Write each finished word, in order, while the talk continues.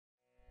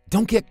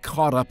Don't get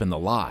caught up in the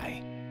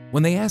lie.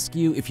 When they ask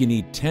you if you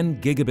need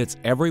 10 gigabits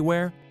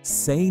everywhere,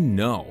 say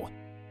no.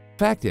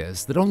 Fact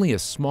is that only a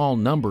small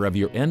number of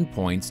your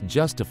endpoints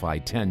justify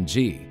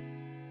 10G.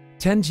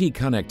 10G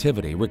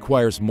connectivity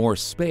requires more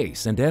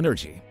space and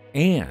energy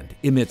and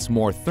emits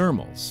more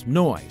thermals,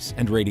 noise,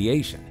 and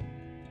radiation.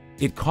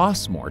 It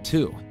costs more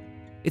too.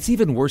 It's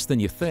even worse than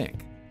you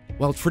think.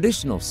 While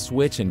traditional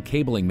switch and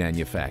cabling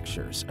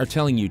manufacturers are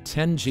telling you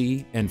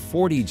 10G and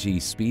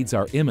 40G speeds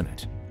are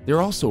imminent,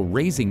 they're also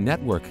raising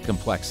network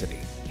complexity,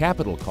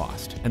 capital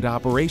cost, and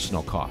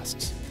operational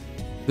costs.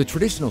 The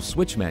traditional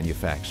switch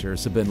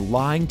manufacturers have been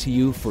lying to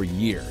you for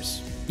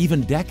years,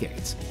 even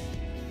decades.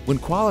 When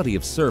quality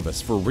of service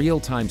for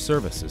real-time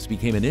services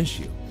became an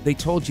issue, they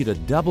told you to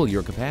double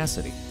your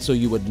capacity so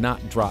you would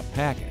not drop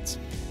packets.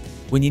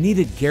 When you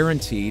needed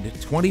guaranteed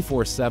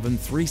 24/7,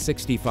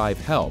 365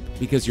 help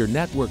because your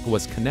network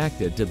was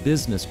connected to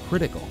business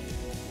critical,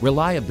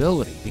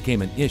 reliability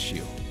became an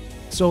issue.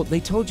 So they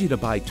told you to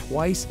buy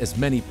twice as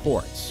many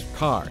ports,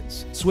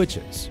 cards,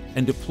 switches,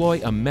 and deploy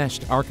a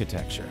meshed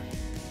architecture.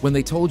 When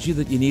they told you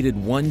that you needed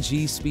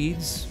 1G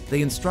speeds,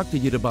 they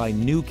instructed you to buy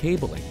new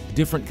cabling,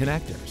 different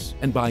connectors,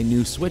 and buy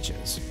new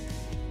switches.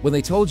 When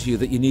they told you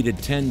that you needed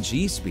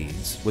 10G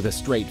speeds with a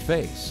straight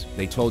face,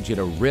 they told you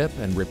to rip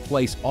and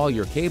replace all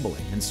your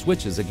cabling and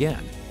switches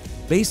again.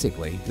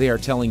 Basically, they are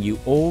telling you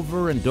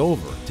over and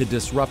over to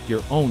disrupt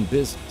your own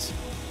business.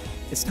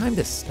 It's time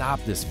to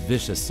stop this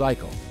vicious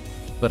cycle.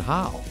 But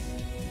how?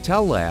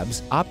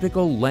 Tellabs'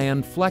 Optical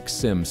LAN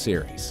FlexSym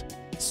series.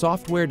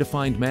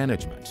 Software-defined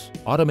management,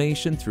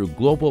 automation through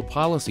global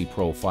policy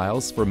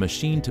profiles for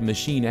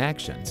machine-to-machine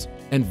actions,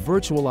 and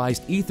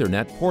virtualized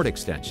Ethernet port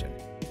extension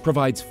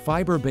provides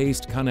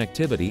fiber-based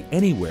connectivity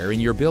anywhere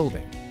in your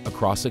building,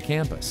 across a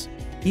campus,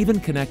 even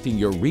connecting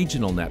your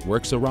regional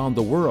networks around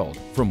the world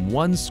from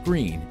one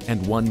screen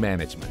and one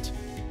management.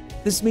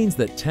 This means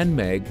that 10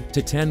 meg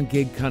to 10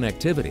 gig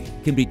connectivity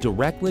can be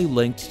directly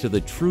linked to the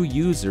true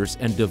users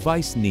and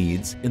device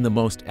needs in the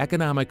most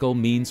economical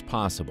means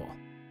possible.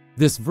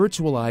 This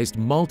virtualized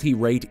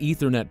multi-rate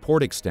Ethernet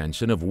port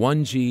extension of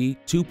 1G,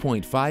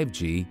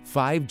 2.5G,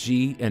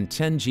 5G, and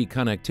 10G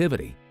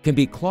connectivity can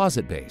be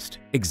closet-based,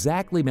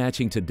 exactly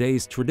matching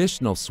today's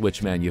traditional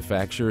switch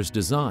manufacturer's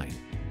design,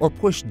 or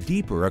push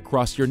deeper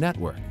across your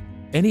network,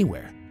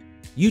 anywhere.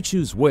 You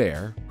choose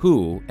where,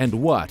 who, and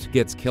what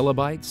gets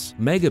kilobytes,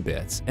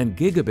 megabits, and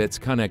gigabits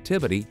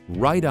connectivity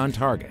right on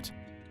target.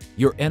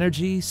 Your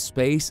energy,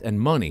 space, and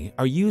money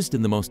are used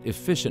in the most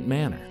efficient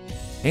manner.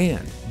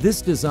 And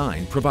this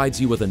design provides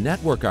you with a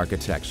network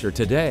architecture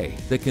today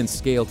that can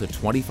scale to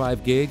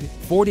 25 gig,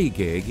 40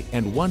 gig,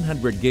 and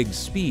 100 gig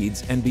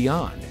speeds and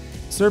beyond,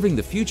 serving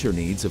the future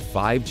needs of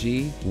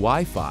 5G,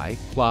 Wi-Fi,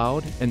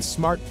 cloud, and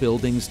smart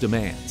buildings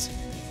demands.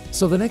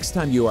 So the next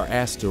time you are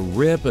asked to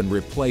rip and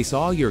replace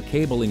all your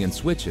cabling and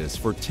switches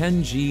for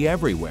 10G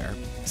everywhere,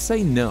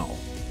 say no.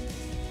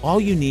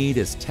 All you need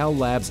is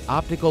Tellabs'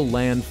 Optical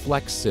LAN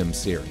FlexSym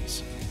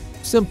series.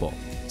 Simple,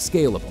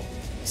 scalable,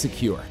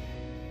 secure.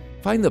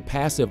 Find the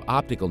passive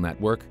optical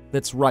network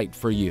that's right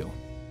for you.